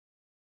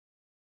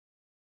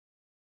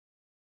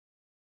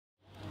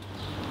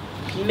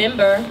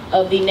member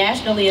of the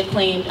nationally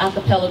acclaimed a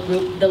cappella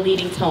group, The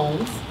Leading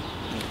Tones,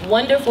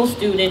 wonderful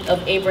student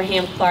of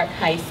Abraham Clark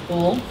High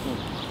School,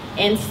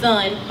 and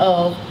son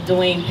of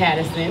Dwayne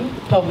Patterson,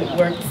 Public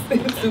Works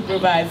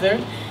Supervisor,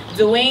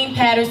 Dwayne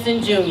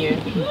Patterson Jr.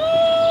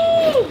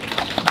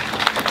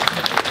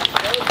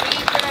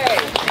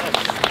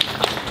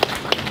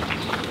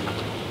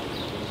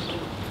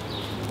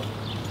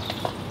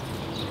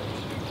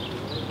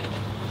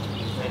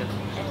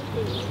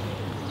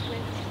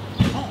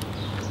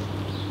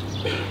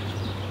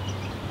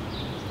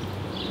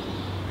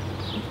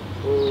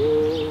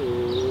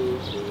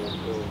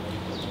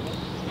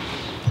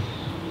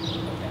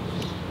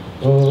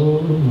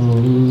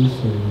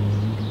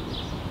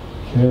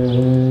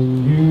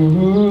 Can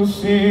you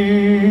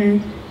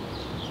see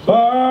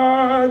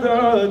by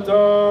the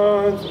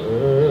dawn's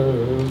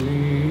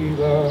early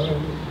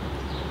light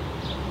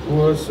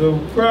what so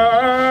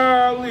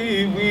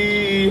proudly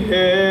we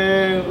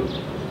hailed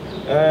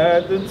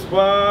at the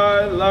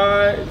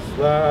twilight's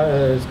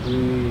last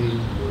gleaming,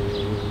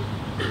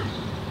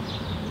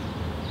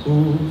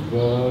 whose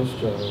broad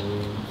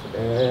stripes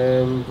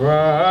and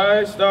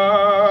bright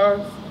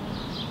stars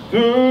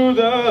through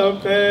the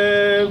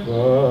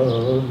perilous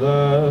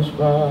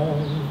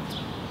fight,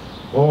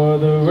 o'er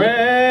the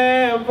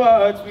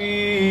ramparts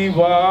we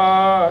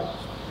watched,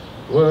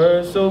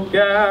 were so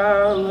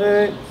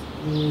gallantly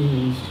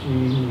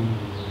shielded,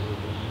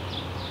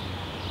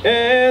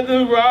 and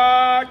the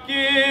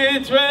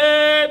rocket's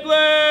red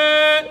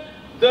blast,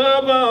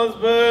 the bombs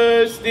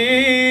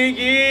bursting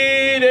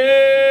in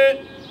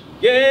it,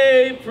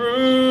 gave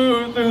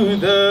proof through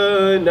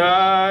the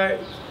night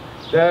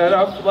that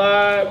our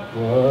flag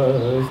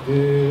was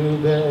still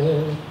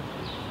there.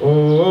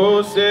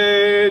 Oh,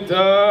 say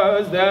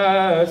does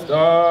that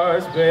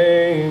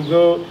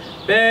star-spangled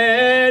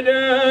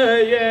banner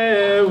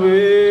yet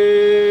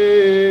wave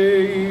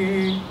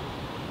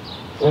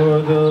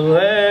o'er the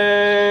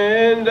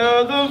land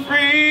of the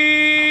free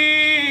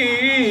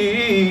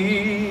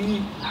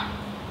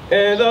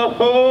and the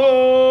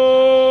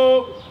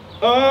hope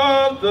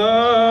of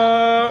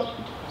the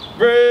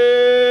brave.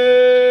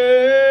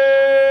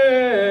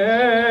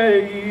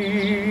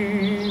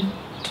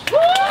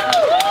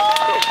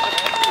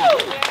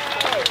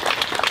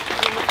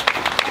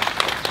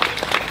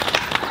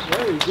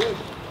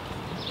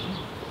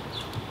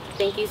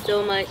 Thank you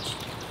so much.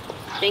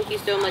 Thank you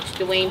so much,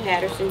 Dwayne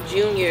Patterson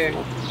Jr.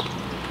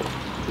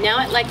 Now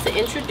I'd like to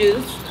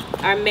introduce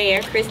our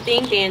Mayor,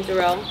 Christine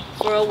Danzero,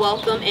 for a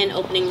welcome and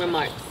opening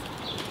remarks.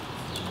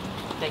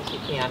 Thank you,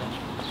 Kiana.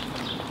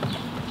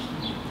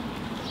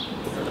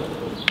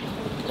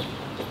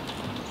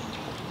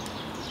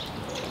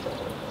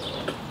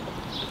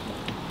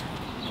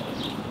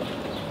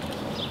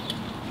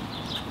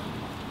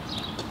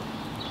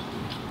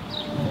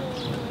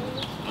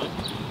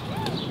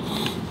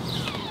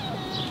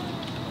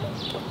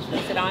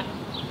 Is it on?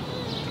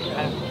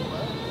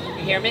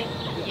 You hear me?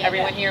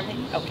 Everyone hear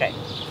me? Okay.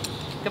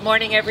 Good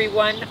morning,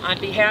 everyone. On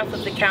behalf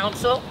of the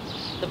Council,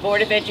 the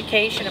Board of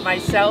Education, and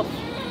myself,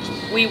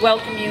 we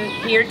welcome you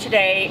here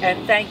today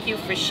and thank you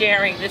for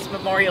sharing this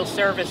memorial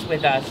service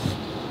with us.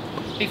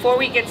 Before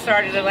we get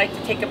started, I'd like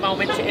to take a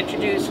moment to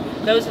introduce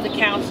those of the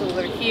Council who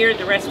are here.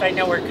 The rest I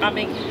know are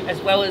coming, as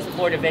well as the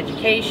Board of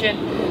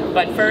Education.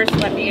 But first,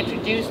 let me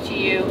introduce to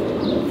you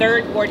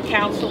 3rd Ward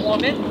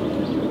Councilwoman,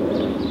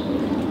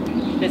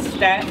 Ms.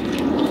 Stat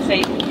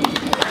Satan.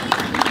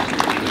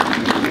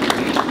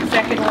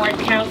 2nd Ward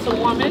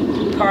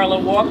Councilwoman, Carla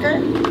Walker.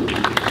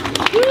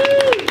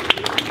 Woo!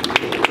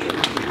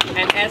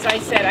 And as I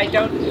said, I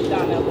don't...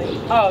 Donna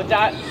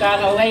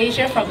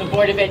Lasia from the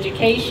Board of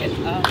Education.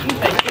 And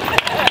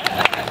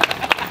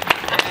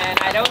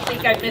I don't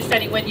think I've missed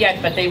anyone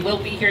yet, but they will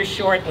be here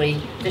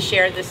shortly to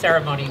share the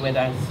ceremony with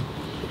us.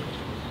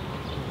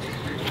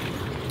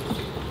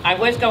 I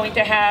was going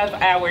to have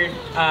our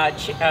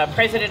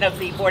President of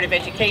the Board of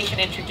Education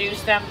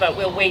introduce them, but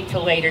we'll wait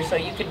till later so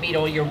you can meet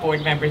all your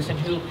board members and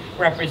who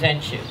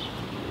represents you.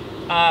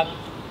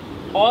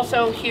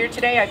 Also here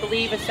today, I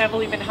believe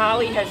Assemblyman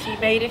Holly, has he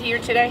made it here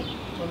today?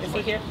 Is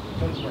he here?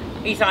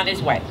 He's on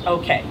his way,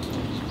 okay.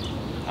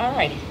 All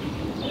righty.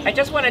 I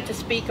just wanted to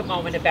speak a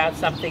moment about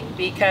something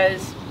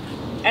because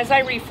as I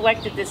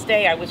reflected this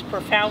day, I was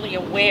profoundly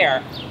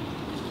aware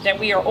that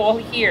we are all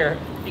here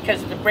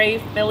because of the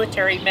brave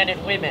military men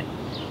and women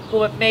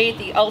who have made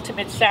the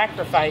ultimate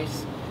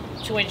sacrifice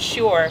to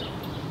ensure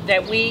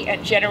that we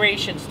and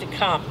generations to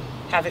come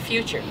have a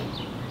future.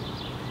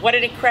 What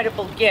an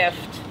incredible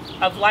gift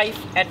of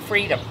life and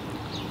freedom.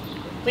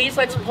 Please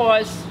let's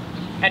pause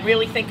and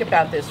really think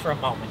about this for a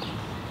moment.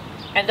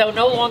 And though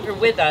no longer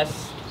with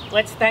us,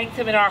 let's thank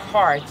them in our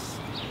hearts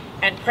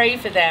and pray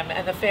for them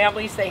and the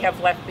families they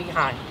have left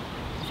behind.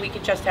 If we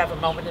could just have a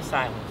moment of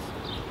silence.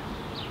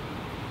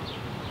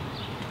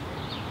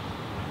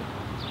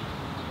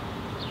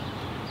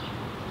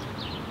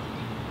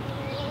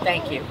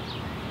 Thank you.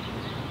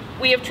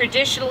 We have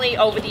traditionally,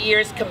 over the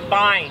years,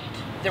 combined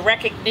the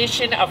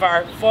recognition of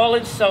our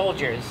fallen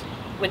soldiers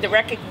with the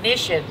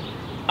recognition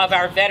of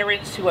our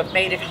veterans who have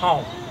made it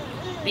home.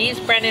 These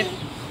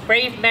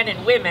brave men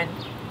and women,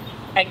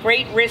 at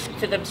great risk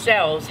to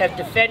themselves, have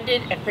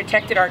defended and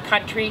protected our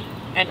country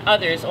and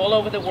others all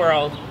over the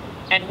world,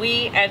 and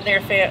we and their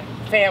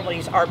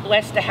families are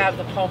blessed to have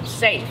them home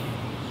safe.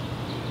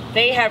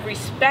 They have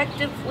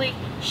respectively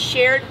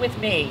shared with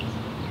me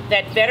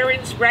that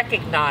veterans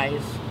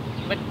recognize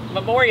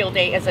Memorial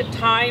Day as a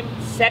time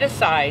set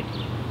aside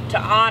to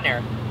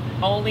honor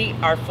only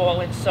our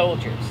fallen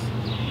soldiers,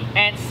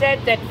 and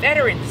said that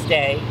Veterans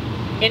Day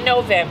in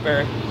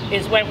November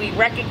is when we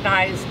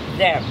recognize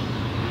them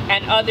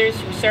and others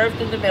who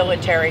served in the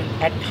military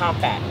and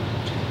combat.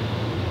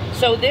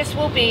 So this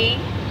will be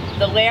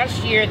the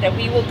last year that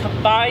we will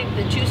combine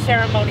the two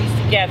ceremonies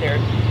together,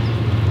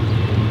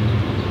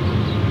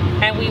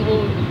 and we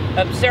will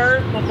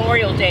observe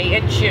Memorial Day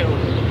in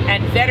June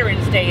and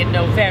Veterans Day in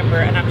November,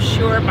 and I'm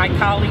sure my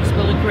colleagues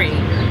will agree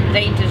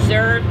they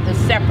deserve the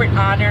separate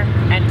honor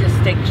and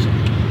distinction.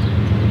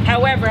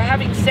 However,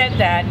 having said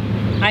that,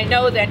 I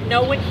know that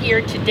no one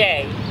here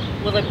today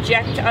will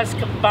object to us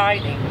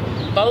combining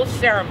both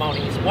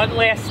ceremonies one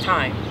last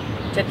time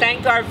to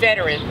thank our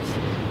veterans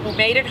who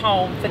made it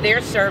home for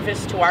their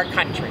service to our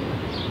country.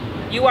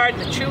 You are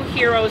the true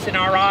heroes in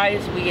our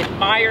eyes. We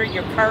admire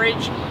your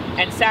courage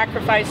and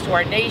sacrifice to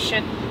our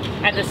nation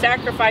and the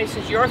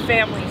sacrifices your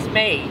families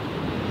made.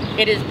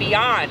 It is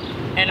beyond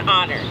an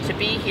honor to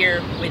be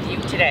here with you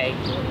today.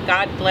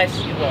 God bless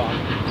you all.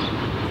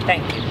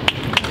 Thank you.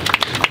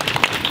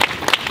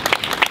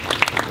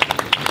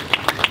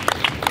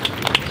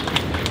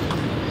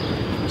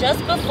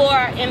 Just before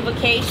our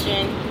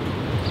invocation,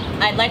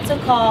 I'd like to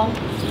call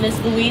Miss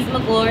Louise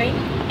McGlory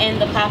and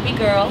the Poppy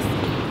Girls.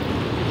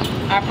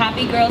 Our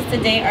Poppy Girls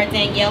today are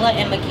Daniela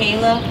and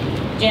Michaela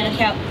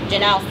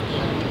Janowski.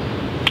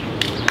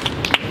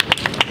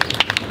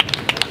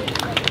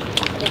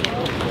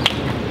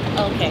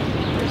 Okay.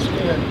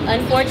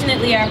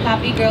 Unfortunately, our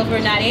Poppy Girls were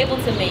not able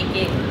to make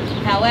it.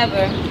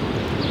 However,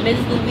 Ms.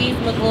 Louise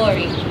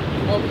McGlory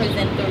will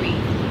present the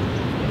wreath.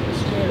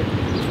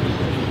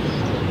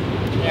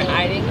 They're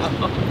hiding.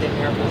 Oh, they're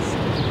nervous.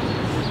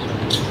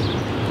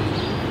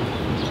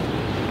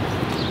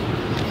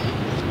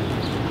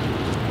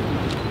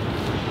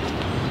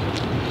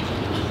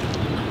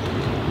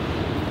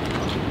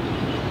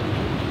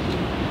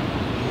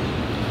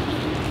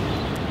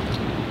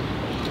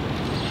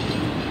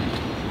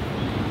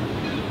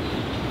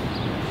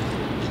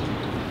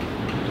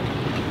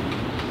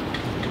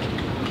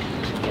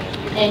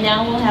 And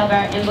now we'll have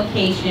our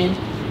invocation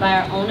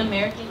by our own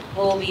American.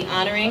 We'll be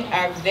honoring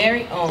our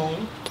very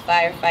own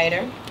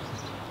firefighter,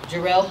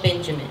 Jarrell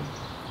Benjamin.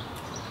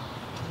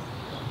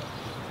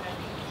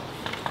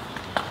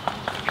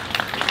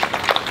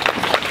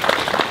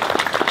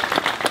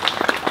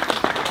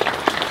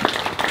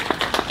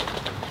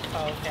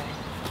 Okay.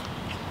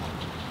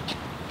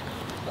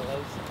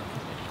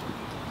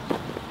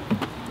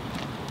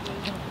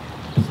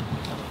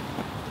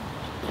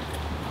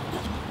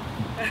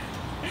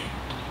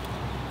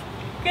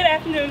 Good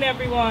afternoon,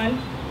 everyone.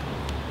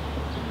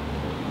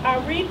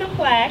 I'll read the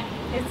plaque.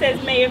 It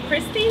says, Mayor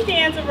Christine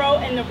Danzaro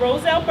and the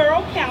Roselle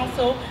Borough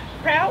Council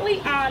proudly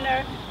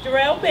honor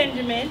Jarrell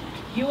Benjamin,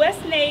 U.S.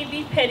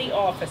 Navy Petty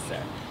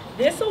Officer.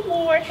 This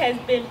award has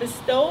been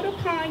bestowed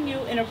upon you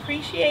in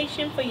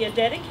appreciation for your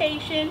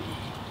dedication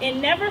in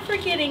never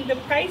forgetting the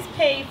price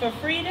paid for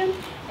freedom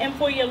and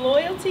for your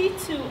loyalty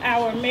to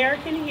our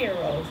American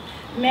heroes.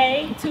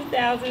 May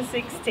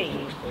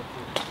 2016.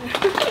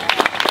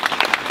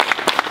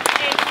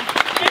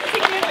 Just to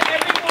give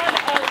everyone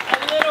a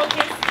little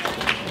history.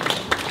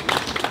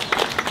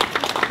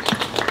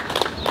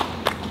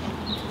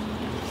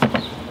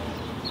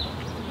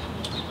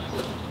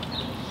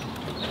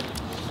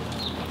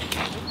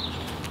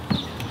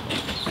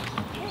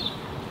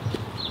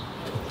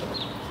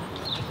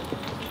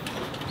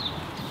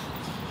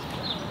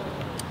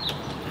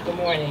 Good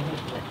morning.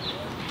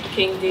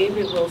 King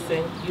David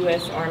Wilson,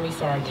 U.S. Army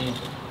Sergeant.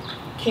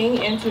 King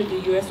entered the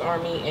U.S.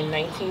 Army in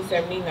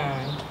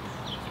 1979.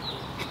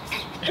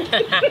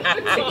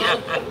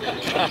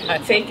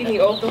 Taking the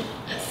oath of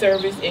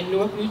service in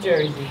Newark, New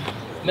Jersey,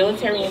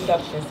 Military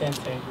Induction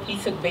Center. He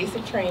took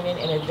basic training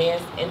and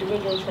advanced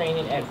individual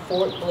training at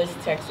Fort Bliss,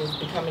 Texas,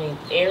 becoming an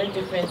Air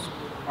Defense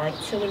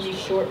Artillery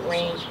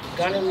short-range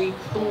gunnery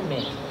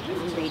crewman.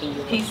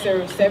 He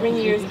served 7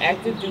 years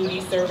active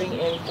duty serving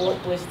in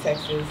Fort Bliss,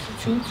 Texas,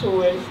 2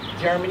 tours,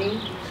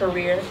 Germany,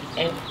 Korea,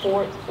 and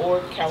Fort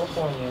Ord,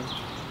 California.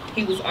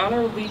 He was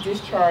honorably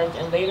discharged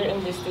and later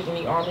enlisted in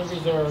the Army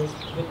Reserves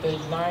with the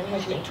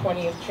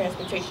 920th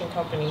Transportation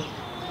Company,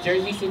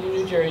 Jersey City,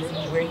 New Jersey,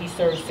 where he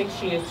served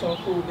 6 years to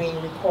include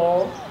being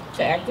recalled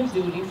to active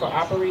duty for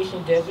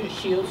Operation Desert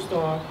Shield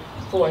Storm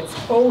for a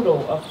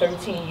total of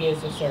 13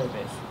 years of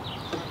service.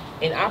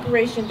 In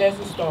Operation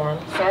Desert Storm,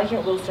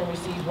 Sergeant Wilson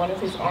received one of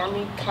his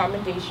Army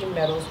Commendation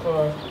Medals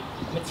for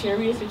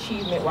meritorious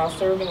achievement while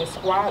serving as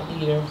squad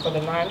leader for the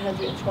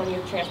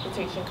 920th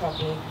Transportation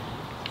Company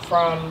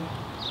from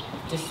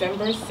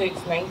December 6,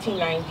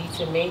 1990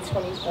 to May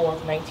 24,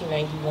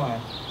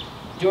 1991.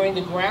 During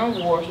the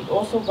ground war, he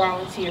also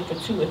volunteered for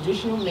 2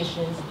 additional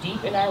missions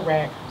deep in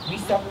Iraq,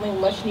 resupplying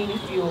much-needed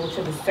fuel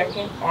to the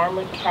 2nd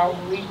Armored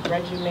Cavalry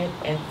Regiment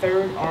and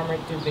 3rd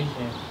Armored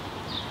Division.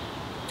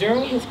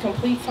 During his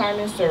complete time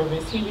in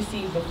service, he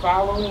received the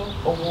following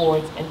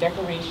awards and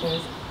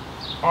decorations: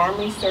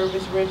 Army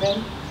Service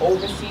Ribbon,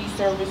 Overseas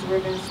Service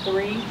Ribbons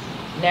 3,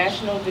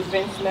 National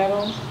Defense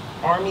Medal,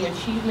 Army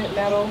Achievement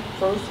Medal,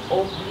 1st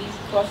Oak Leaf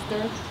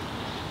Cluster,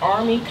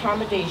 Army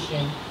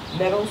Commendation,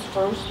 Medals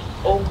 1st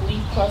Oak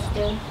Leaf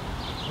Cluster,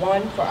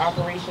 1 for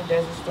Operation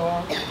Desert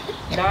Storm,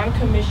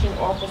 Non-Commissioned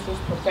Officers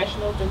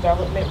Professional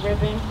Development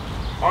Ribbon,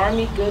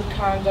 Army Good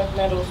Conduct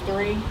Medals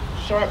 3,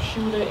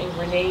 Sharpshooter and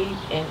Grenade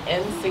and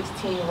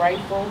M16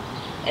 Rifle,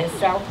 and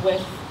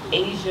Southwest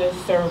Asia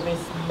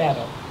Service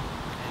Medal.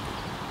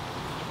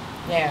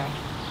 Now,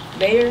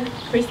 Mayor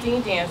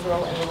Christine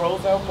Danzero and the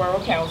Roselle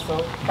Borough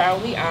Council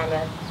proudly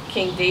honor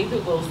King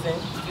David Wilson,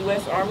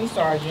 U.S. Army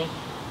Sergeant.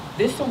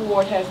 This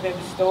award has been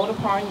bestowed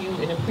upon you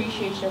in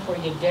appreciation for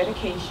your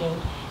dedication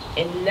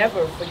in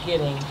never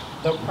forgetting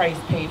the price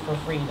paid for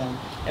freedom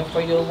and for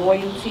your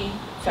loyalty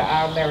to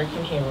our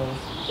American heroes.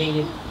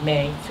 Dated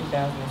May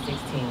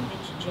 2016.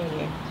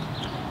 Junior.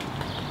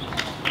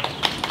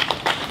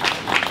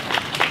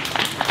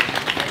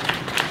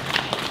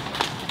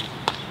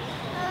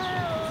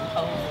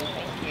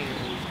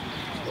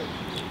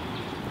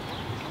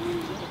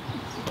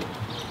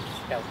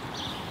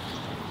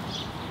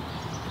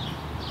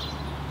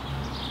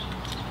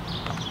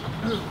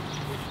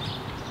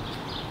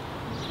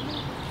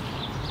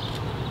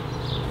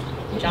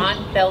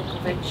 John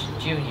Belkovich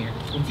Jr.,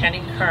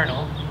 Lieutenant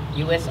Colonel,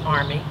 U.S.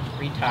 Army,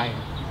 retired.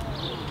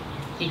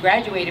 He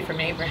graduated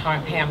from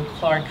Abraham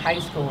Clark High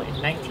School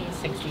in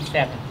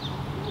 1967.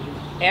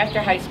 After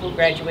high school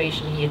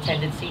graduation, he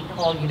attended Seton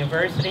Hall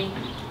University,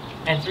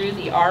 and through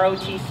the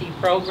ROTC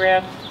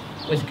program,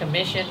 was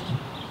commissioned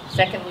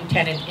Second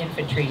Lieutenant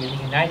Infantry in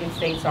the United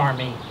States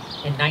Army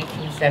in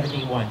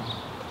 1971.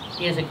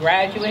 He is a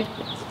graduate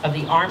of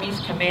the Army's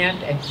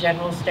Command and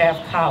General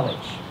Staff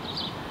College.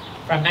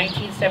 From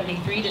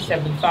 1973 to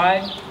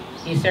 75,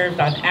 he served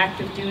on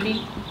active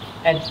duty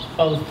at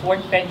both Fort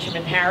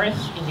Benjamin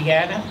Harris,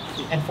 Indiana,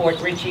 and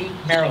Fort Ritchie,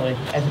 Maryland,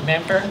 as a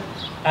member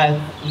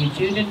of the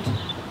Adjutant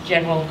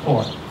General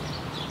Corps.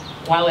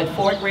 While at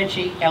Fort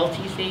Ritchie,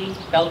 LTC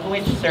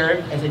Belkovich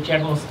served as a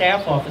General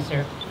Staff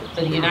Officer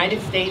for the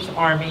United States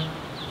Army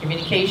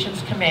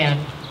Communications Command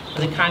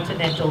for the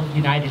continental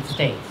United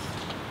States.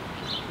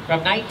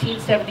 From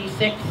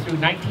 1976 through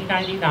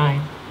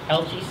 1999,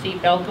 LTC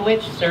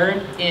Belkovich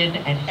served in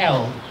and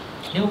held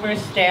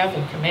numerous staff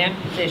and command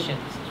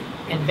positions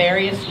in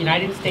various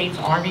United States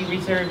Army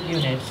Reserve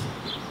units,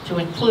 to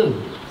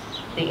include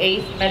the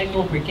 8th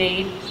Medical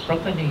Brigade,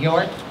 Brooklyn, New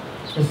York,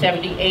 the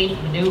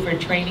 78th Maneuver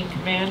Training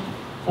Command,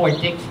 Fort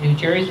Dix, New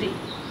Jersey,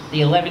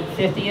 the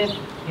 1150th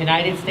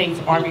United States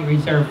Army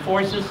Reserve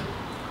Forces,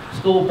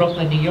 School,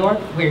 Brooklyn, New York,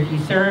 where he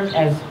served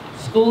as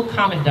school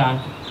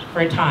commandant for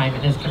a time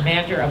and as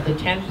commander of the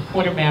 10th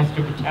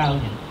Quartermaster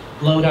Battalion,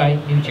 Lodi,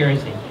 New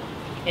Jersey.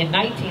 In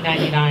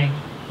 1999,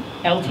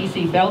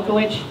 LTC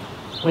Belkovich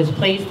was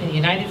placed in the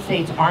United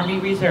States Army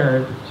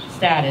Reserve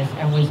status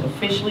and was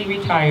officially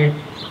retired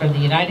from the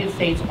United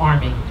States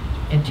Army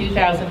in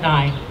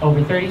 2009,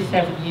 over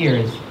 37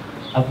 years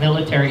of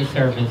military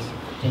service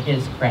to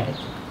his credit.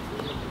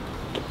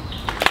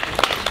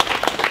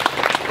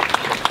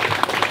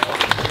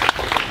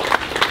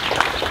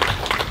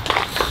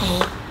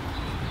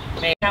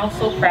 May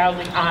Council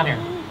proudly honor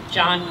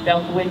John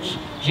Belkovich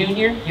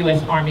Jr.,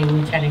 U.S. Army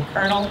Lieutenant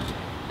Colonel.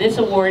 This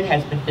award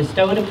has been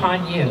bestowed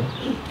upon you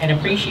in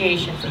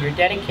appreciation for your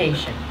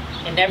dedication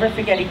in never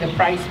forgetting the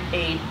price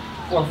paid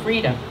for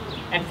freedom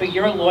and for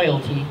your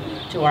loyalty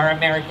to our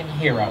American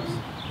heroes.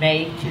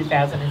 May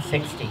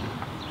 2016.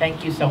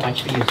 Thank you so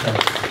much for your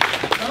service.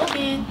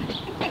 Logan.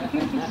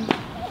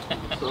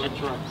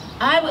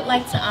 I would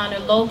like to honor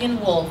Logan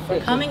Wolf for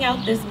coming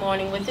out this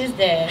morning with his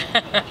dad,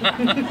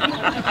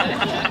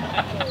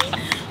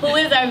 who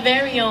is our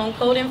very own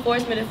code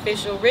enforcement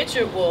official,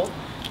 Richard Wolf,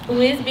 who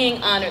is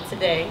being honored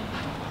today.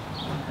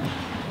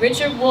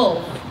 Richard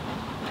Wolf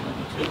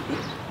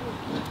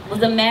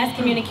was a mass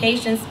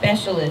communications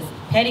specialist,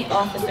 Petty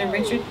Officer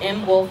Richard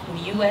M. Wolf from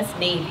U.S.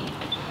 Navy.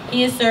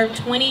 He has served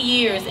 20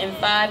 years and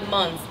 5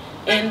 months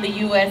in the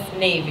U.S.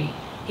 Navy.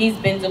 He's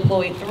been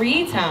deployed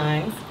 3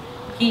 times.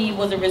 He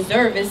was a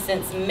reservist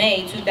since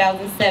May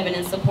 2007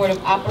 in support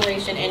of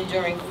Operation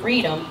Enduring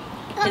Freedom.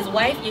 His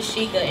wife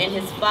Yashika and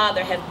his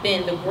father have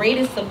been the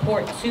greatest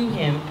support to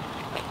him.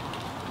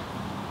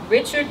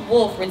 Richard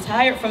Wolf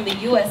retired from the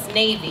U.S.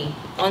 Navy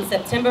on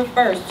September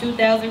 1st,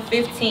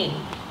 2015.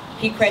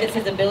 He credits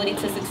his ability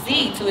to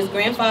succeed to his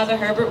grandfather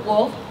Herbert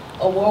Wolf,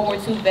 a World War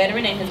II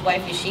veteran, and his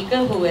wife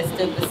Yashika, who has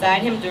stood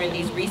beside him during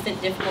these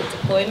recent difficult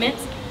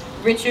deployments.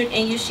 Richard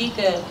and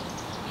Yashika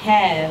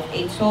have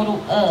a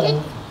total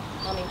of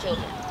how many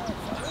children?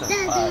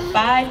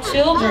 5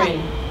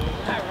 children.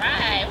 All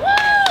right,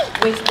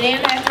 woo! Which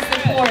Dan has to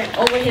support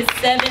over his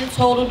 7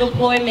 total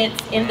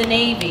deployments in the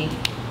Navy.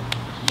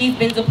 He's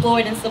been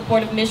deployed in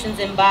support of missions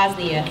in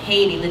Bosnia,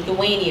 Haiti,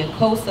 Lithuania,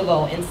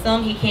 Kosovo, and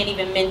some he can't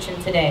even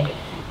mention today.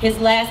 His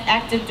last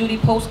active duty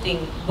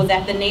posting was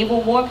at the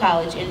Naval War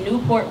College in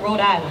Newport,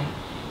 Rhode Island.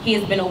 He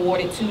has been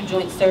awarded 2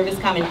 Joint Service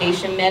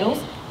Commendation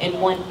Medals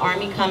and 1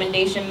 Army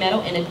Commendation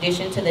Medal in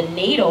addition to the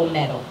NATO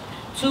Medal,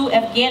 2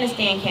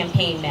 Afghanistan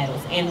Campaign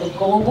Medals, and the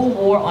Global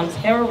War on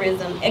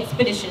Terrorism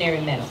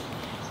Expeditionary Medal.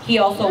 He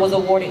also was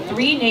awarded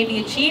 3 Navy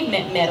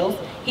Achievement Medals.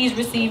 He's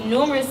received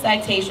numerous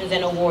citations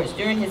and awards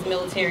during his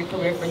military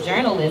career for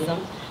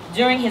journalism.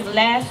 During his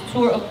last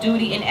tour of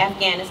duty in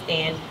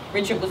Afghanistan,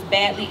 Richard was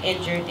badly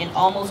injured and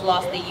almost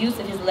lost the use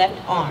of his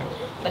left arm.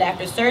 But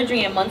after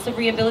surgery and months of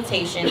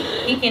rehabilitation,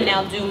 he can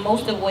now do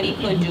most of what he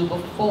could do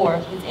before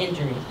his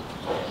injury.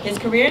 His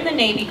career in the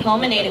Navy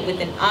culminated with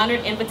an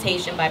honored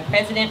invitation by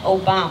President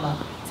Obama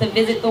to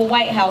visit the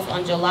White House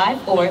on July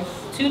 4,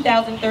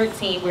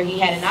 2013, where he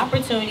had an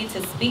opportunity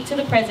to speak to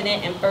the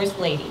President and First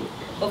Lady,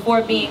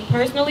 before being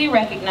personally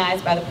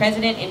recognized by the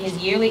President in his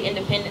yearly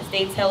Independence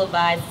Day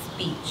televised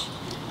speech.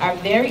 Our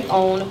very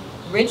own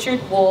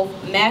Richard Wolf,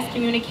 Mass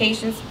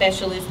Communications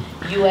Specialist,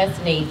 U.S.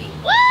 Navy.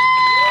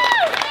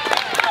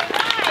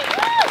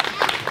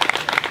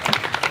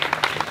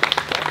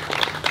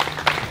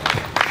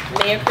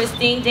 Mayor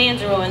Christine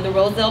D'Angelo and the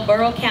Roselle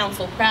Borough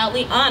Council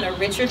proudly honor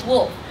Richard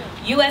Wolf,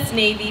 U.S.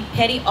 Navy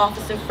Petty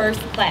Officer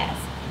First Class.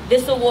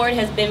 This award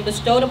has been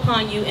bestowed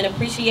upon you in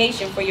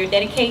appreciation for your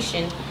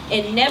dedication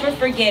in never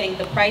forgetting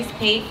the price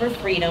paid for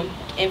freedom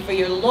and for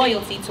your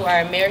loyalty to our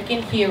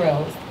American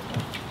heroes.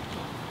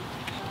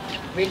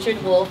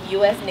 Richard Wolf,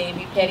 U.S.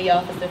 Navy Petty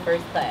Officer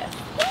First Class.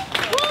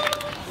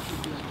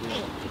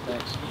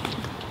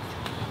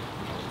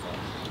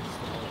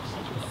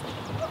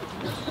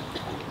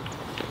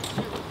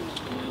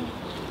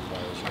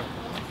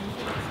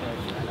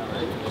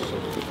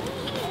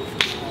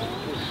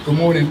 Good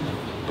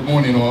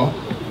morning all.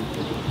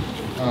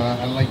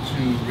 I'd like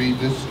to read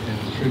this in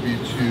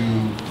tribute to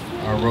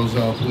our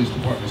Roselle Police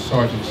Department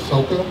Sergeant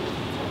Soka.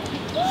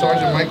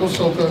 Sergeant Michael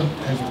Soka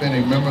has been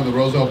a member of the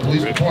Roselle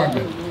Police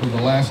Department for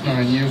the last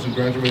 9 years and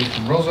graduated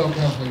from Roselle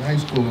Catholic High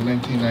School in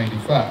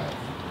 1995.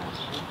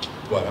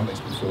 Well, that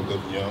makes me feel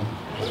good and young.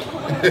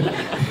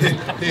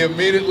 He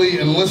immediately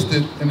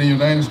enlisted in the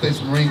United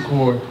States Marine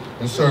Corps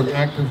and served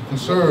active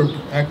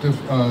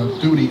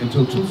duty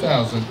until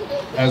 2000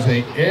 as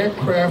an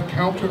aircraft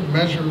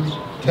countermeasures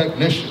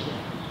technician.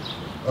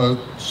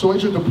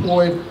 Soja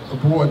deployed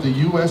aboard the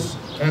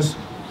USS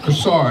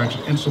Kearsarge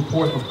in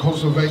support of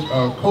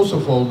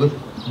Kosovo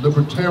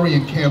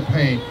Libertarian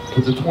Campaign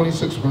with the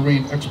 26th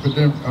Marine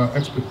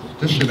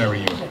Expeditionary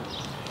Unit.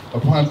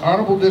 Upon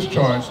honorable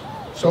discharge,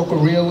 Soka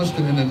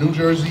re-enlisted in the New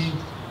Jersey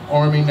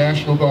Army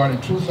National Guard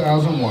in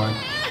 2001,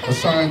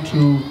 assigned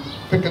to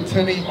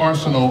Picatinny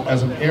Arsenal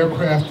as an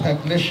aircraft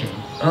technician,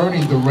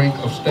 earning the rank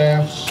of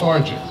Staff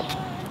Sergeant.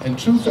 In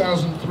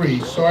 2003,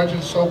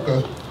 Sergeant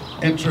Soka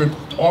entered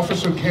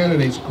Officer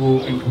Candidate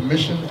School and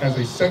commissioned as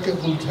a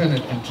second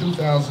lieutenant in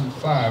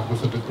 2005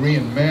 with a degree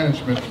in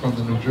management from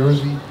the New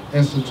Jersey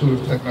Institute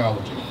of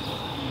Technology.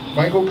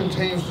 Michael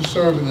continues to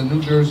serve in the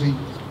New Jersey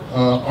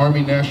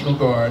Army National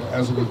Guard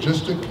as a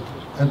logistician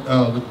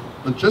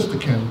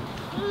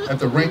at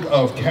the rank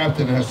of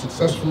captain and has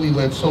successfully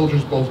led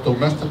soldiers both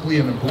domestically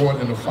and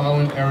abroad in the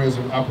following areas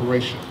of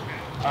operation.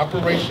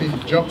 Operation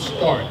Jump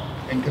Start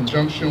in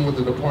conjunction with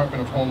the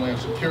Department of Homeland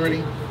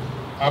Security,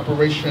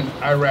 Operation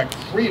Iraq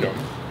Freedom,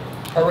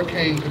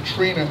 Hurricane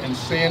Katrina and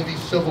Sandy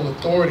Civil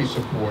Authority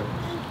support,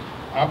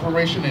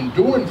 Operation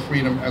Enduring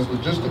Freedom as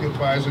logistic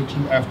advisor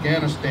to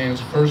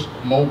Afghanistan's first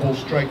mobile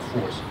strike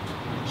force.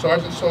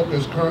 Sergeant Soka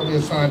is currently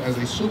assigned as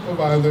a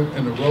supervisor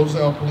in the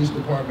Roselle Police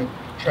Department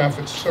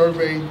Traffic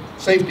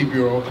Safety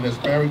Bureau and is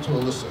married to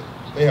Alyssa.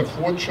 They have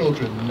 4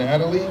 children,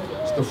 Natalie,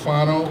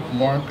 Stefano,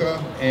 Marca,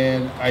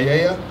 and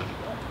Ayaya.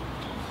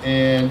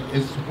 And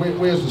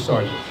where's the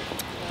sergeant?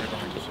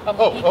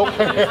 Oh,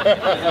 okay.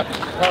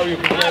 How are you?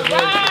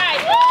 Congratulations.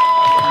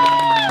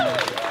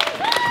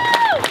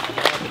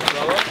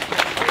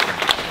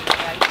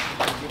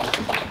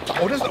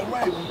 Oh, this is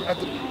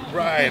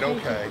right.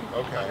 Okay.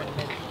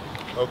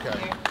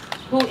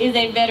 Who is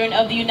a veteran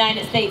of the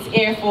United States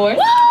Air Force.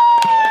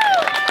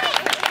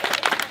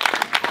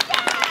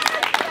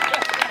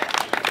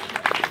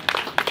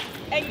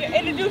 And you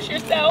introduce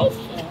yourself.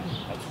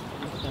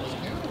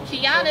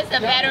 Tiana's a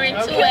veteran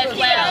too as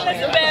well.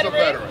 Tiana's a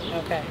veteran.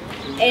 Okay.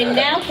 And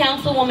now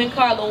Councilwoman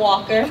Carla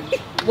Walker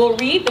will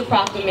read the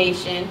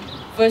proclamation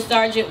for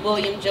Sergeant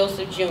William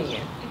Joseph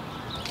Jr.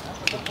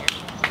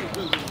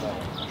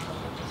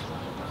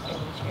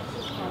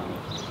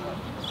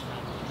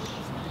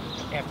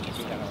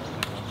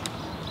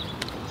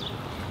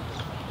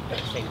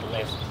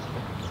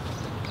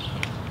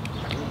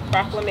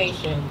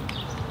 Proclamation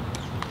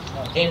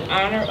in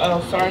honor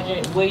of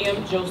Sergeant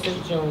William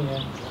Joseph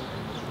Jr.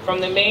 From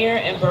the Mayor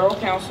and Borough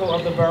Council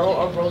of the Borough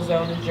of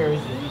Roselle, New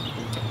Jersey.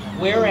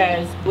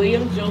 Whereas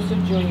William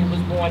Joseph Jr.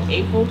 was born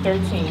April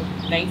 13,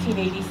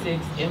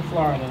 1986 in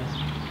Florida.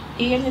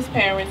 He and his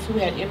parents, who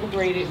had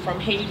immigrated from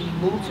Haiti,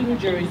 moved to New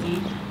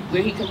Jersey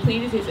where he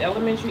completed his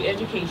elementary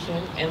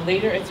education and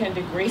later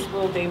attended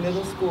Graceville Day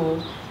Middle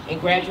School and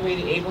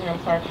graduated Abraham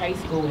Clark High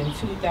School in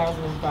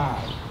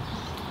 2005.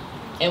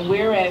 And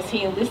whereas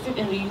he enlisted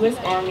in the U.S.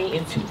 Army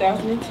in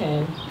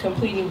 2010,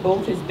 completing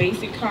both his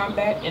basic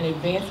combat and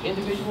advanced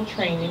individual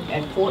training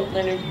at Fort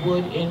Leonard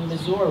Wood in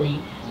Missouri,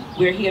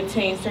 where he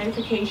obtained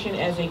certification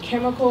as a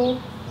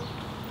chemical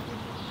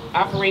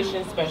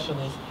operations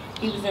specialist.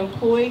 He was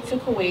employed to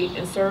Kuwait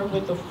and served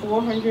with the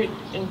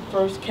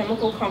 401st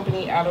Chemical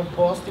Company out of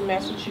Boston,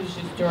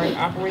 Massachusetts during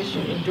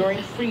Operation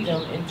Enduring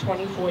Freedom in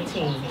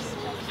 2014.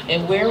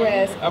 And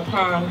whereas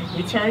upon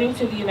returning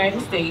to the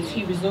United States,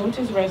 he resumed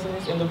his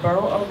residence in the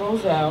borough of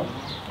Roselle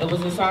and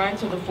was assigned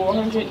to the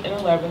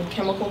 411th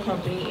Chemical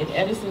Company in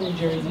Edison, New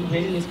Jersey,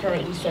 where he is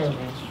currently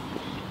serving.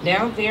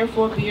 Now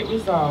therefore be it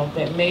resolved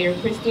that Mayor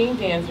Christine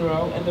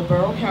Danzero and the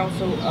Borough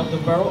Council of the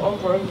Borough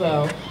of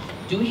Roselle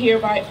do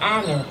hereby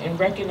honor and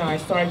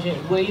recognize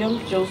Sergeant William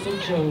Joseph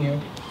Jr.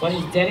 for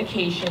his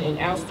dedication and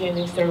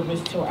outstanding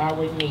service to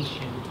our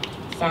nation.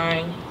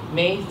 Signed,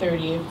 May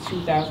 30th,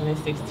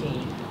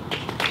 2016.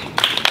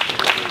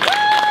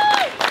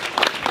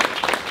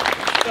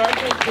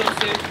 Sergeant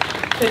Joseph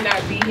could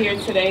not be here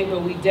today,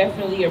 but we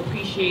definitely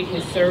appreciate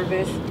his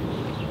service.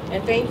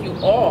 And thank you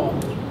all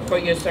for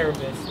your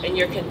service and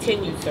your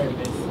continued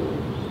service.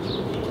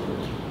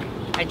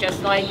 I'd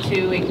just like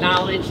to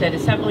acknowledge that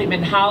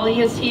Assemblyman Holly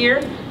is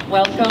here.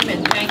 Welcome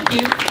and thank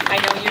you. I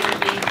know you're going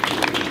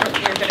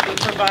to be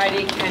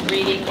providing and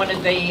reading one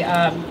of the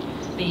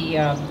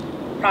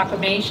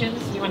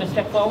proclamations. You want to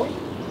step forward?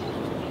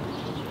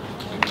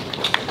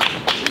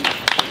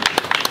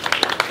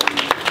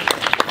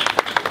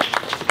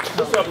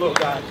 What's up, little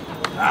guy?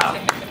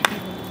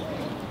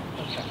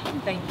 Okay.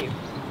 Thank you.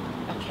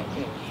 Okay,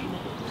 good.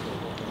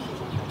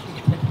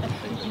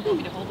 You want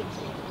me to hold it?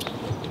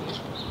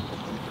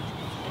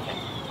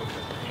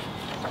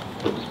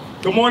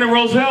 Good morning,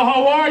 Roselle.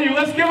 How are you?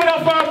 Let's give it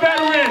up for our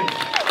veterans.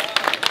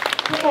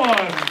 Come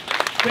on.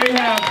 They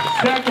have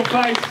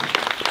sacrificed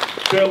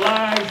their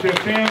lives, their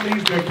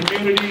families, their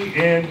community,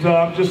 and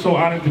I'm just so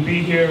honored to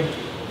be here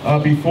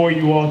before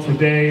you all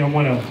today. I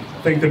want to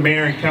thank the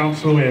mayor and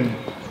council and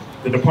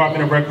the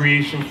Department of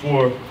Recreation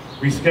for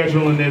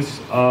rescheduling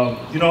this.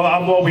 You know,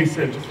 I've always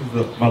said, this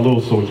is my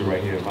little soldier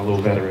right here, my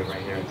little veteran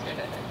right here.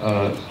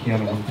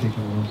 Kiana, want to take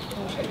a little?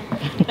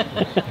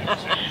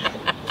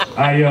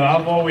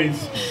 I've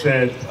always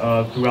said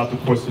throughout the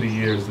course of the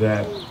years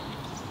that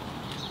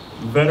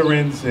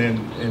veterans and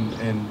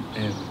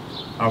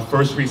our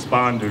first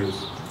responders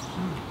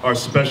are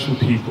special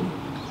people,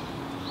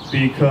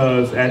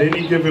 because at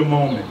any given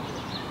moment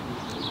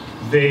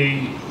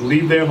they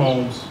leave their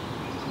homes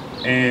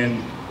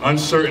and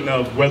uncertain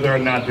of whether or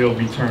not they'll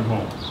return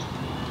home.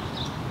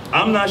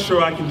 I'm not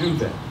sure I can do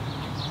that.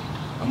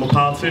 I'm a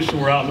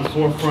politician, we're out in the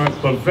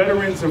forefront, but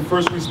veterans and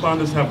first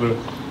responders have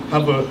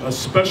a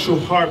special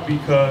heart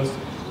because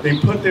they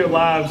put their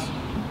lives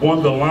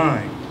on the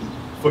line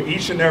for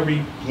each and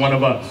every one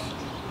of us.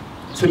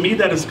 To me,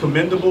 that is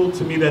commendable.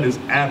 To me, that is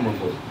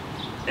admirable.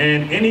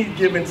 And any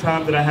given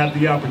time that I have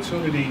the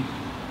opportunity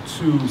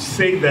to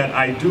say that,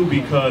 I do,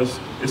 because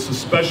it's a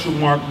special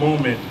mark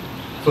moment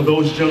for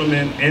those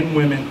gentlemen and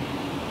women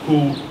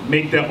who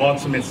make that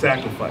ultimate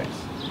sacrifice.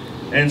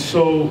 And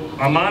so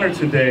I'm honored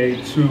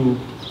today to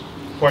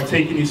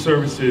partake in these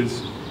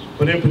services.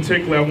 But in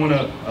particular, I want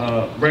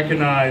to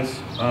recognize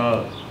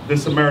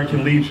this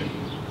American Legion.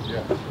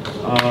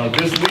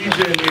 This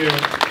Legion here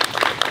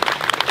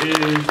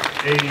is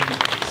a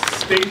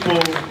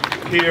staple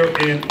here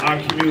in our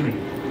community.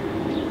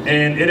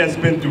 And it has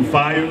been through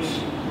fires.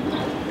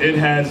 It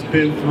has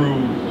been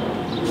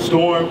through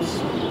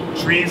storms.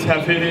 Trees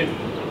have hit it.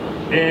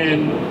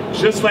 And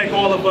just like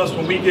all of us,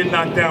 when we get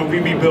knocked down, we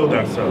rebuild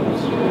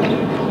ourselves.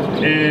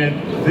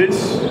 And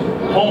this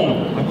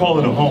home, I call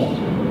it a home,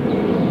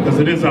 because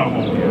it is our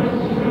home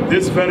here.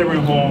 This veteran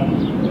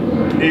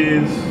home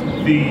is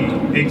the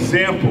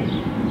example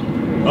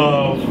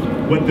of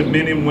what the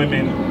men and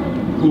women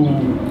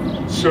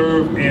who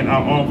serve in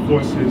our armed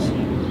forces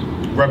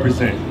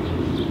represent.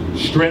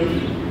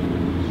 Strength,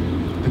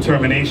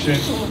 determination,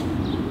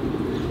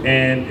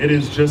 and it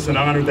is just an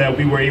honor that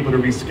we were able to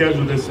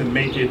reschedule this and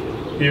make it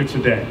here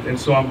today. And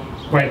so I'm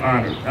quite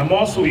honored. I'm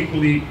also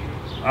equally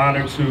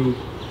honored to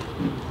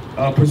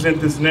present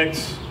this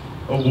next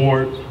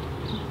award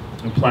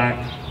and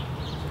plaque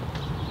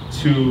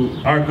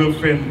to our good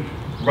friend,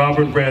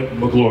 Robert Red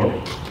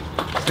McGlory.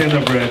 Stand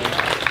up, Red.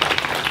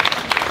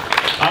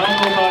 I don't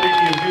know about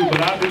any of you,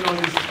 but I've been on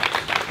this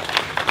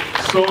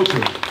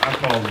soldier, I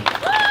call him,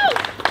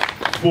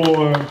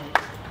 for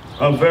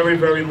a very,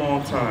 very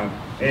long time.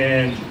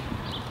 And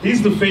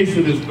he's the face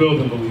of this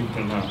building, believe it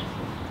or not.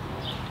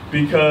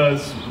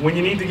 Because when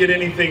you need to get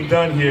anything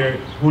done here,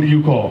 who do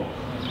you call?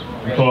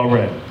 You call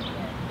Red.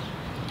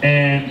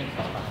 And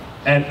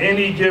at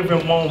any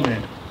given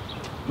moment,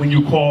 when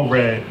you call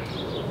Red,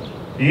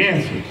 he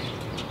answers,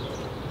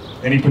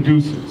 and he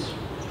produces.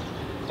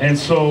 And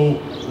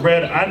so,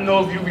 Red, I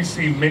know you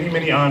received many,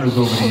 many honors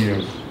over the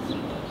years.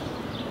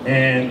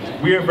 And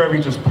we are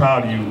very just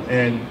proud of you.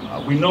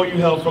 And we know you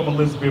hail from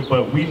Elizabeth,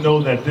 but we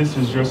know that this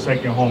is your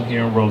second home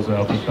here in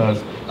Roselle,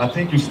 because I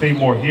think you stay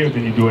more here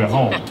than you do at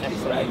home.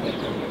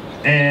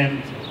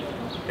 And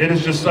it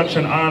is just such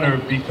an honor,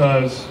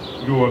 because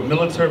your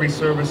military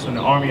service in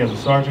the Army as a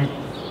sergeant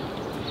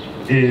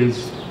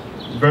is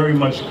very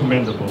much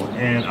commendable.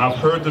 And I've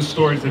heard the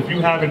stories. If you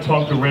haven't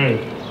talked to Red,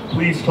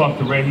 please talk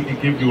to Red. He can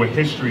give you a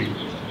history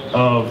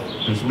of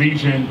this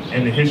Legion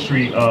and the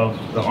history of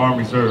the Armed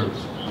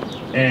Reserves.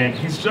 And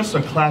he's just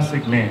a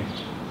classic man.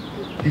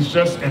 He's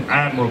just an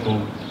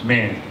admirable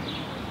man.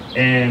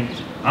 And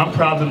I'm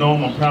proud to know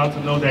him. I'm proud to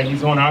know that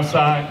he's on our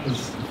side,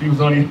 because if he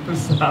was on the other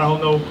side, I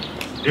don't know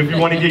if you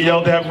want to get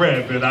yelled at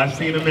Red, but I've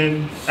seen him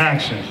in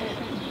action.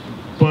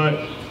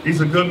 But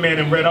he's a good man.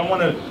 And Red, I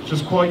want to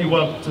just call you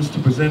up just to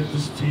present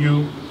this to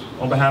you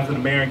on behalf of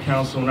the mayor and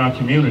council and our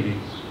community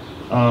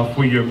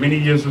for your many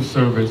years of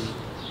service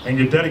and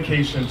your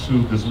dedication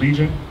to this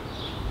Legion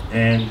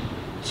and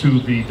to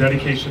the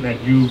dedication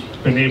that you've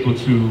been able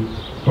to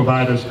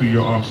provide us through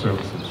your armed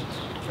services.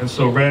 And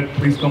so, Red,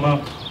 please come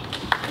up.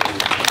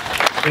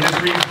 And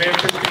this reads, Mayor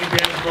Christine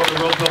Dansborough, the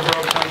Roselle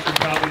Borough Council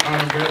proudly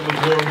honor Red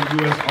LaGuerre,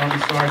 U.S. Army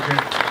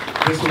Sergeant.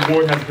 This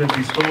award has been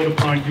bestowed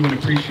upon you in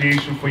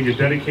appreciation for your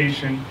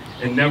dedication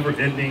and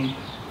never-ending,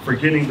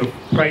 forgetting the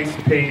price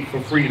paid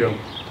for freedom,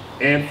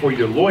 and for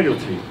your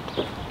loyalty.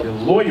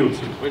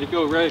 Way to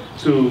go, Red.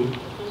 To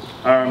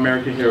our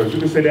American heroes. You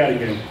can say that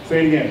again.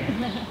 Say it again.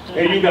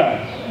 Hey, you got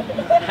it.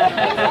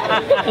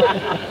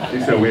 He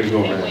said, way to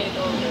go,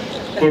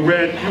 Red. But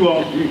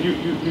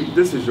Red,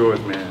 this is yours,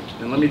 man.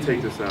 And let me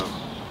take this out.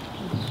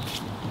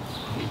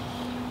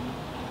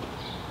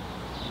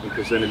 And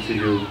present it to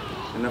you.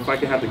 And if I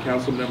can have the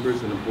council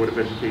members and the Board of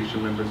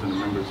Education members and the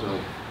members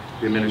of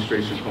the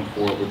administration come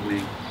forward with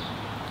me.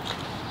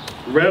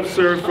 Rev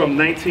served from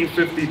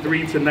 1953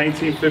 to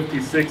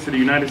 1956 in the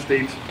United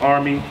States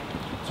Army,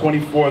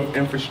 24th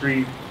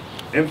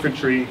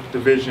Infantry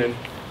Division,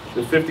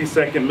 the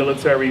 52nd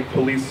Military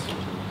Police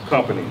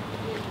Company.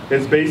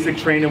 His basic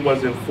training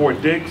was in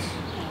Fort Dix,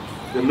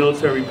 the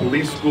Military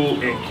Police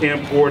School in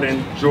Camp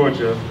Gordon,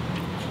 Georgia,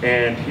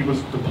 and he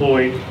was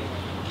deployed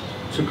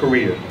to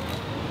Korea.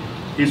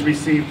 He's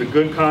received the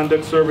Good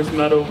Conduct Service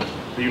Medal,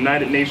 the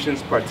United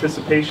Nations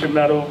Participation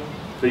Medal,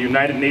 the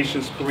United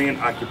Nations Korean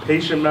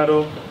Occupation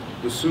Medal,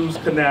 the Suez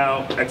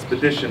Canal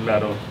Expedition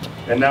Medal,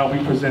 and now we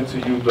present to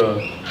you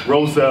the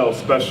Roselle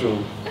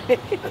Special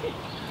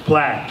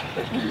plaque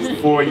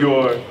for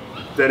your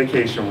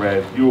dedication,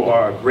 Red. You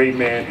are a great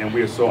man, and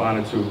we are so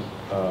honored to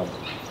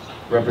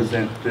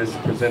present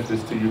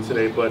this to you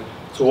today. But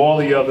to all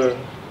the other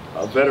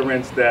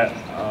veterans that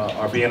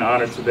are being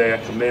honored today,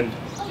 I commend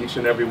each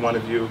and every one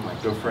of you, my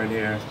good friend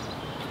here,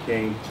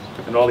 King,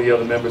 and all the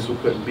other members who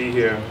couldn't be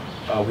here.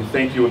 We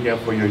thank you again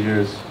for your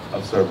years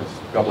of service.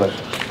 God bless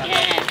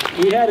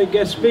you. We had a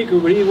guest speaker,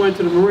 but he went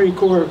to the Marine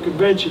Corps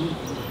convention,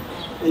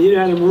 and you know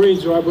how the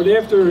Marines are. But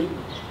after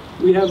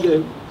we have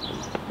the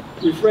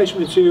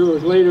refreshments here, or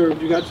later,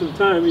 if you got some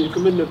time, you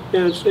come in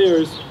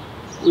downstairs.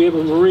 We have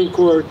a Marine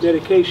Corps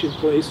dedication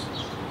place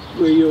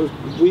where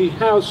we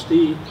house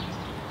the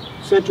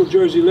Central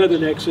Jersey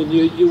Leathernecks, and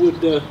you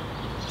would.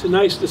 It's a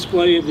nice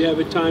display if you have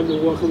a time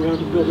to walk around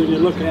the building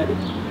and look at it.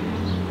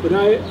 But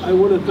I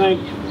want to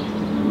thank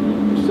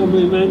some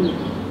of the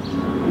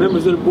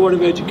members of the Board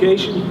of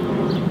Education,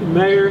 the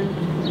mayor,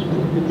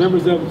 and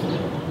members of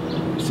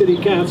City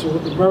Council,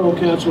 the Borough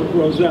Council of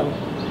Roselle,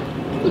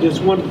 for this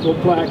wonderful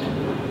plaque.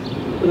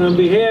 But on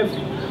behalf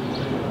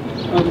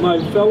of my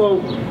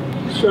fellow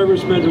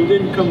servicemen who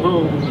didn't come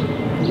home,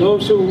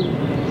 those who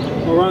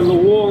are on the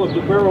wall of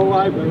the Borough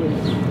Library,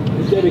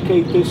 I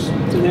dedicate this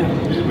to them.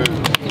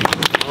 Amen.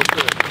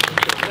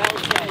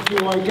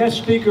 Our guest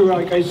speaker,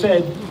 like I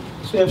said,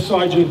 Staff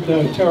Sergeant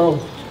Terrell,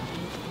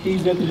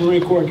 he's at the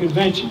Marine Corps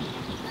Convention.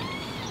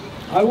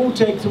 I won't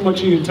take too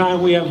much of your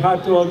time. We have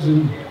hot dogs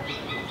and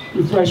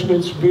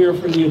refreshments, beer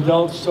for the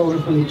adults,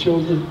 soda for the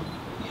children,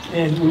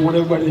 and we want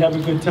everybody to have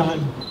a good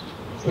time.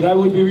 But I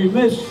would be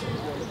remiss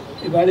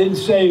if I didn't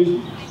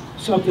say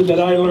something that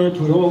I learned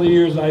with all the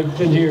years I've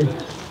been here.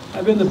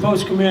 I've been the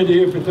post commander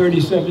here for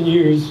 37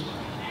 years,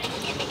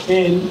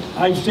 and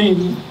I've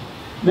seen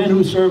men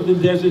who served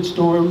in Desert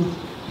Storm,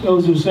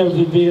 those who served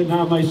in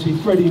Vietnam. I see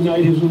Freddie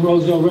Knight, who's a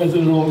Roselle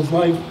resident all his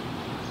life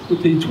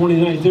with the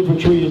 29th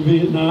Infantry in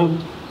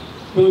Vietnam.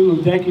 Billy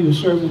Ludecki, who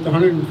served with the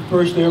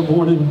 101st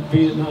Airborne in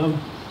Vietnam.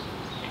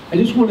 I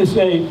just want to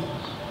say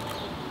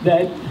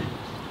that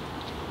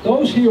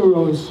those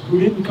heroes who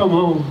didn't come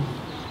home,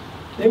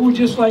 they were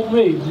just like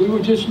me. We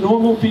were just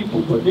normal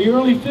people. But in the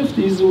early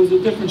 50s, it was a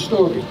different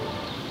story.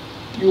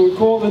 You were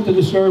called into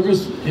the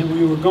service, and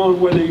we were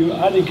going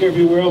I didn't care if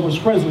you were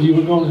Elvis Presley, you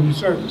were going into the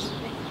service.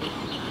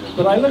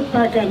 But I look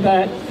back on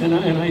that, and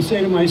I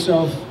say to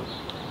myself,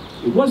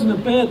 it wasn't a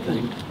bad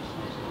thing.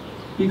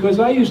 Because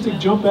I used to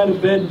jump out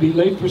of bed and be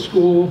late for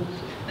school.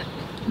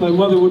 My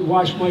mother would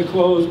wash my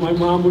clothes, my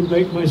mom would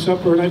make my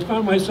supper, and I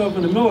found myself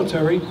in the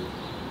military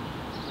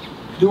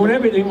doing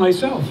everything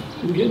myself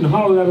and getting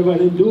hollered at if I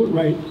didn't do it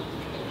right.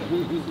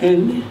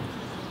 And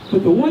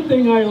But the one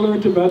thing I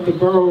learned about the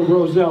borough of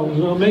Roselle,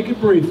 and I'll make it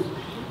brief,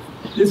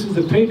 this is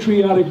a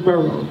patriotic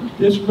borough.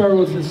 This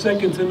borough is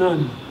second to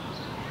none.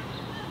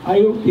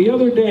 The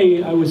other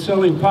day, I was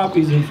selling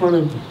poppies in front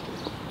of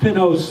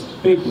Pinot's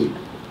Bakery.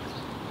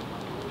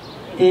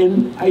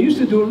 And I used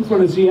to do it in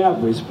front of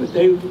Ziabri's, but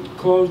they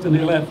closed and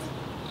they left.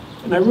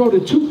 And I wrote a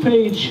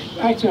 2-page,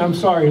 actually I'm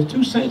sorry, a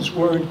 2-sentence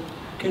word,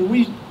 can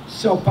we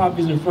sell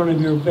poppies in front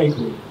of your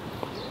bakery?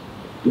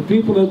 The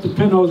people at the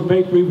Pinot's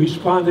Bakery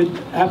responded,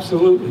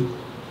 absolutely.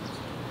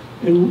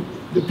 And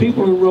the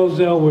people in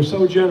Roselle were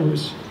so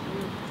generous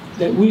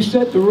that we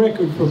set the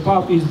record for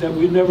poppies that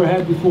we've never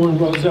had before in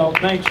Roselle,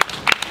 thanks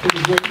to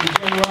the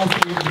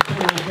generosity of the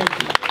Pinot's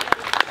Bakery.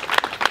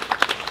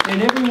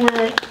 And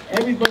everywhere,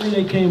 everybody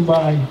that came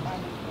by,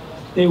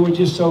 they were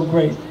just so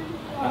great.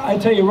 I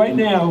tell you right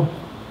now,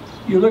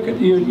 you look at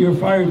your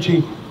fire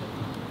chief,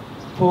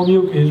 Paul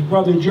Muka, his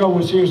brother Joe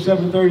was here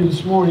 7:30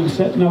 this morning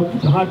setting up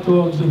the hot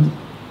dogs and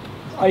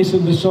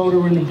icing the soda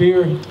and the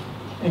beer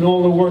and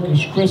all the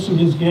workers, Chris and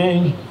his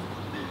gang.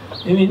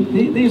 I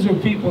mean, these are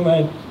people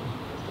that,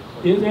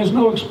 there's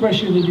no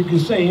expression that you can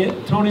say.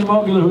 Tony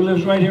Mogula, who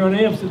lives right here in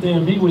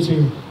Amsterdam, he was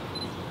here.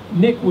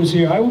 Nick was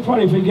here. I will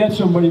probably forget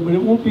somebody, but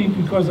it won't be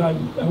because I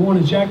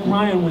wanted. Jack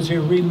Ryan was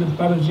here reading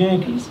about his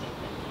Yankees.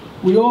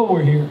 We all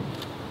were here.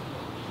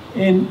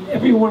 And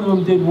every one of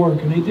them did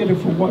work, and they did it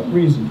for what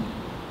reason?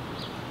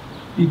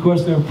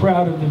 Because they're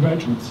proud of the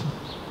veterans,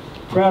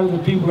 proud of the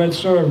people that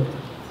served.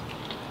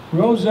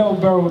 Roselle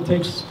Borough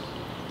takes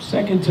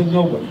second to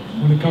nobody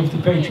when it comes to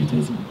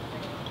patriotism.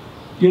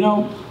 You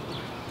know,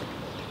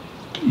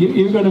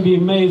 you're going to be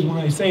amazed when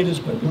I say this,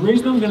 but the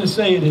reason I'm going to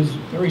say it is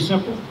very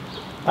simple.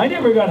 I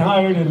never got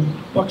hired in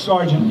Buck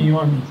Sergeant in the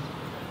Army.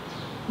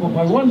 Well,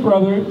 my one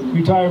brother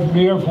retired from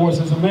the Air Force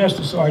as a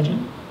Master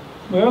Sergeant.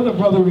 My other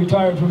brother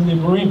retired from the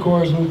Marine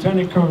Corps as a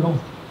Lieutenant Colonel,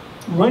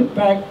 went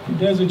back to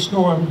Desert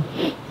Storm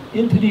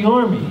into the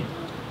Army,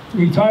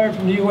 retired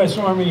from the U.S.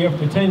 Army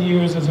after 10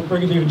 years as a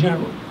Brigadier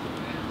General.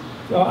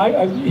 So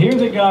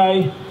here's a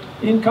guy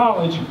in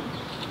college,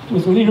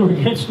 was a leader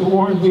against the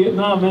war in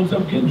Vietnam, ends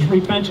up getting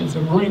 3 pensions,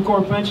 a Marine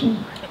Corps pension,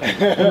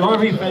 an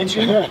Army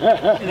pension,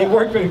 and he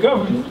worked for the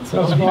government,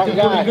 so he did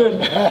pretty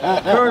good.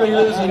 Currently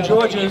lives in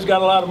Georgia and has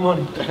got a lot of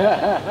money.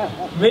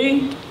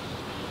 Me,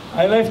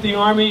 I left the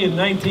Army in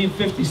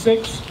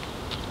 1956.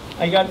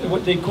 I got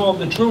what they called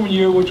the Truman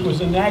Year, which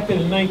was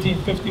enacted in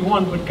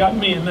 1951, but got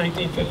me in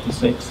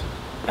 1956,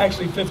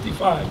 actually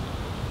 55.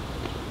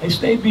 I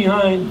stayed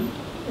behind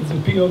as a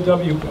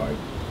POW guard.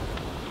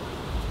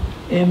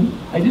 And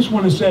I just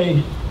want to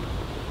say,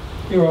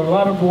 there are a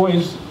lot of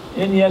boys,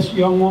 and yes,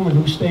 young women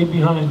who stayed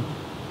behind,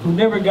 who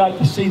never got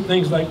to see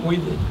things like we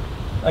did,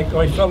 like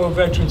my fellow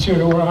veterans here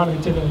that were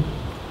honored today.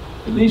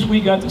 At least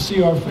we got to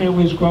see our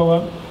families grow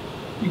up.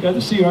 We got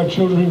to see our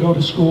children go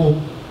to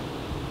school.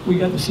 We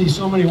got to see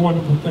so many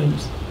wonderful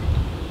things.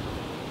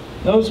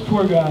 Those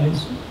poor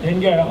guys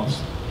and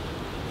gals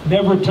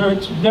never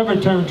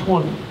turned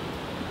 20.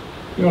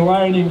 They're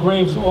lying in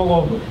graves all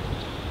over.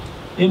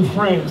 In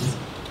France,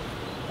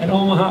 at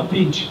Omaha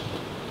Beach.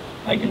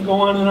 I can go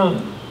on and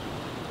on.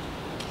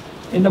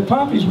 And the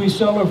poppies we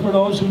sell are for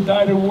those who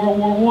died in World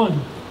War I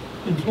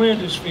in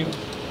Flanders Field.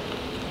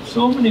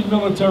 So many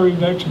military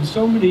veterans,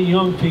 so many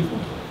young people.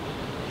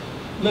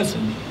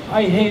 Listen,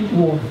 I hate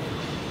war.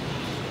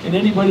 And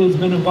anybody that's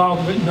been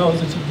involved with it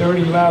knows it's a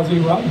dirty, lousy,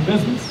 rotten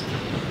business.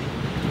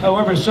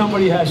 However,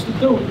 somebody has to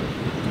do it.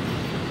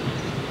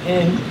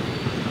 And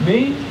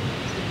me,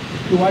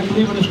 do I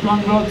believe in a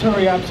strong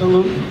military?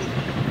 Absolutely.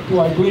 Do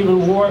I believe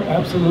in war?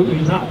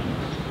 Absolutely not.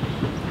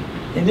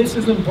 And this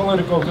isn't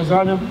political because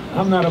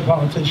I'm not a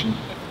politician.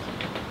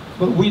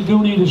 But we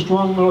do need a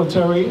strong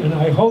military, and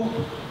I hope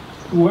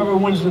whoever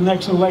wins the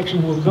next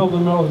election will build the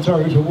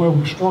military to where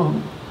we're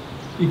strong.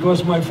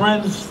 Because my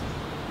friends,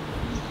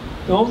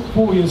 don't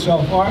fool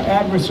yourself. Our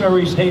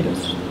adversaries hate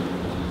us.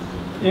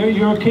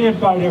 You can't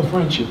buy their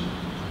friendship.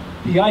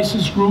 The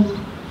ISIS group,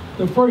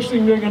 the first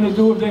thing they're going to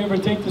do if they ever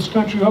take this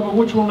country over,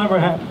 which will never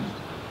happen,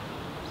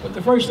 but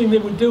the first thing they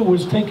would do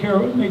was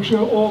make sure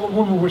all the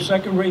women were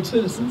second-rate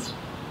citizens.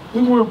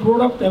 We weren't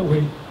brought up that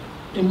way.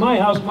 In my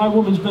house, my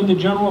woman's been the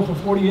general for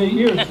 48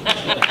 years.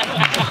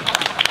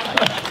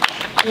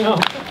 You know,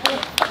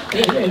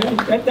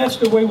 that's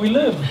the way we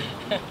live.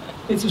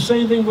 It's the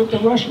same thing with the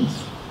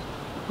Russians.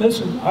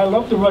 Listen, I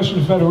love the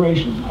Russian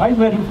Federation. I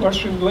met a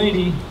Russian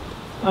lady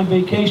on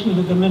vacation in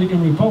the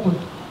Dominican Republic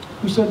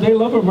who said they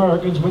love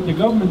Americans, but the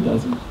government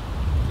doesn't.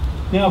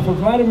 Now, for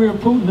Vladimir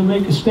Putin to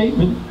make a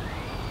statement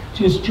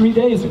just 3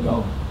 days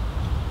ago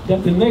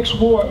that the next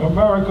war,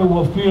 America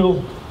will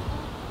feel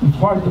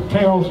part of the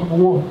perils of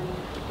war.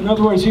 In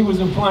other words, he was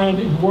implying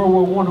in World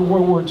War I and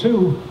World War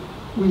II,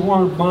 we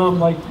weren't bombed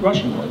like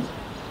Russia was.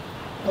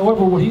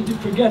 However, what he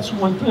forgets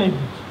one thing.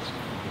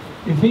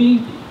 If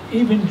he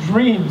even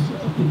dreams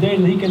of the day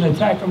that he can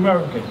attack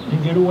America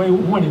and get away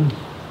with winning,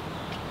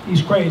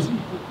 he's crazy.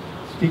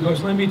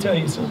 Because let me tell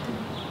you something,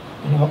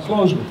 and I'll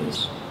close with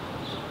this.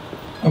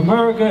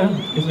 America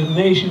is a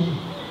nation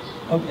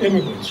of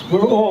immigrants.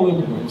 We're all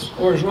immigrants.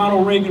 Or as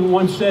Ronald Reagan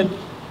once said,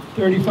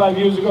 35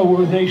 years ago, we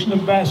were a nation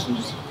of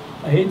bastards.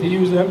 I hate to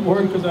use that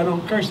word because I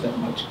don't curse that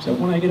much, except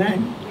when I get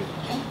angry.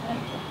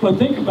 But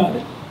think about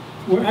it.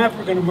 We're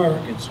African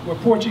Americans, we're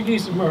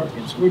Portuguese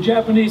Americans, we're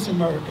Japanese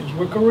Americans,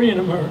 we're Korean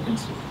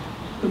Americans.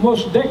 The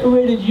most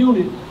decorated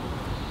unit,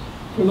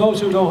 for those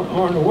who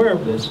aren't aware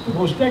of this, the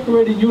most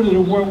decorated unit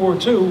in World War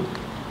II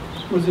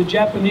was the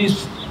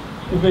Japanese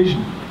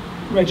Division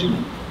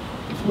Regiment,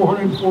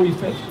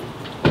 445th.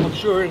 I'm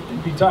sure a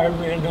retired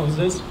man knows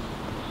this.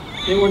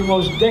 They were the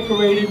most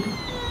decorated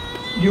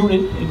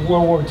unit in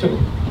World War II.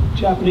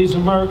 Japanese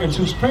Americans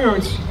whose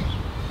parents,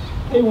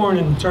 they weren't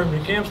in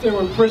internment camps, they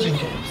were in prison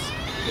camps.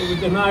 They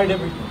were denied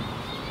everything.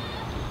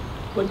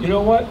 But you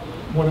know what?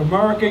 When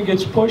America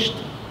gets pushed,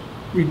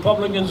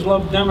 Republicans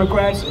love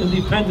Democrats,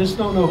 independents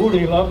don't know who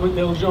they love, but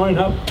they'll join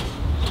up.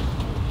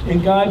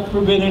 And God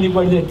forbid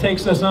anybody that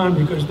takes us on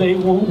because they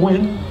won't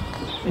win.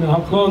 And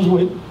I'll close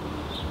with,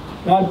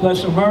 God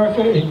bless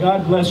America and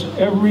God bless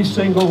every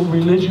single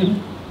religion,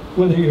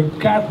 whether you're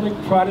Catholic,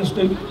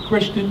 Protestant,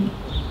 Christian,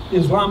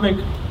 Islamic,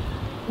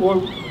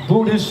 or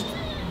Buddhist,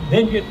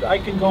 I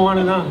can go on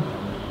and on.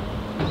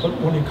 But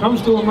when it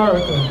comes to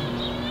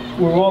America,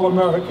 we're all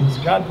Americans.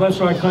 God bless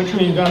our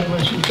country and God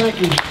bless you. Thank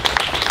you.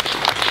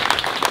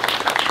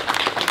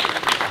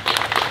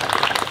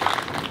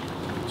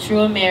 True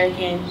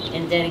American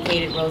and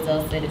dedicated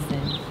Roselle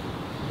citizen.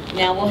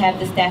 Now we'll have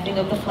the staffing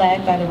of the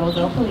flag by the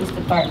Roselle Police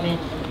Department,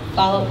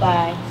 followed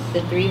by the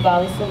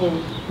 3-volley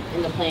salute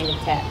and the playing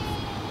of taps.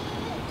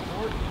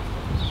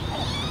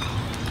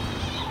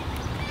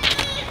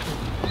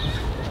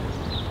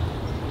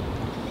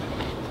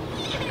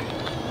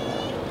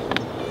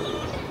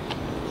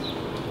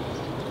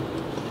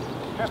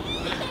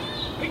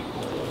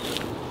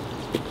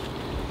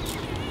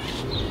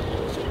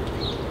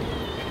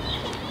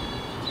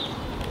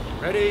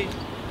 Ready?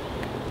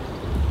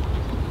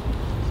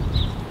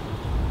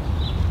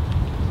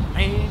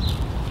 Aim.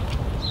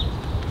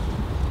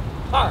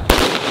 Fire.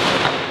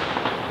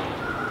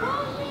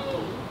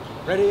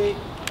 Ready?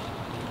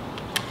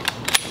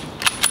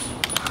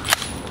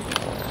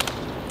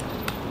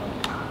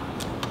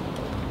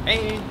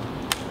 Aim.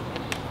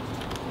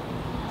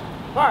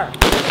 Fire.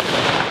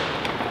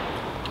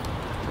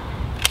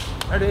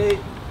 Ready?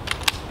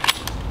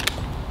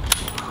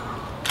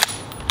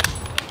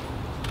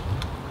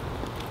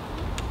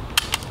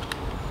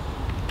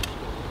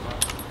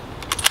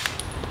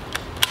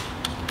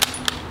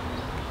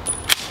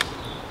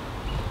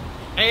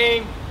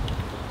 Aim.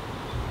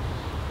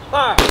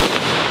 Fire.